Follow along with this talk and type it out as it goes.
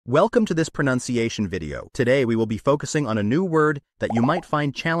Welcome to this pronunciation video. Today we will be focusing on a new word that you might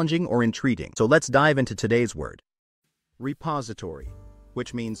find challenging or intriguing. So let's dive into today's word. Repository,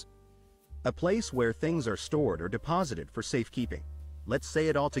 which means a place where things are stored or deposited for safekeeping. Let's say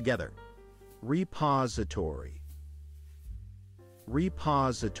it all together. Repository.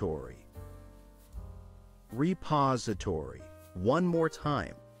 Repository. Repository. One more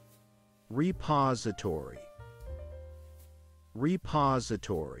time. Repository.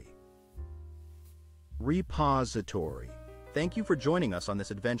 Repository. Repository. Thank you for joining us on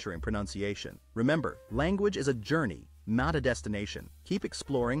this adventure in pronunciation. Remember, language is a journey, not a destination. Keep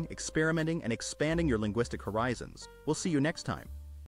exploring, experimenting, and expanding your linguistic horizons. We'll see you next time.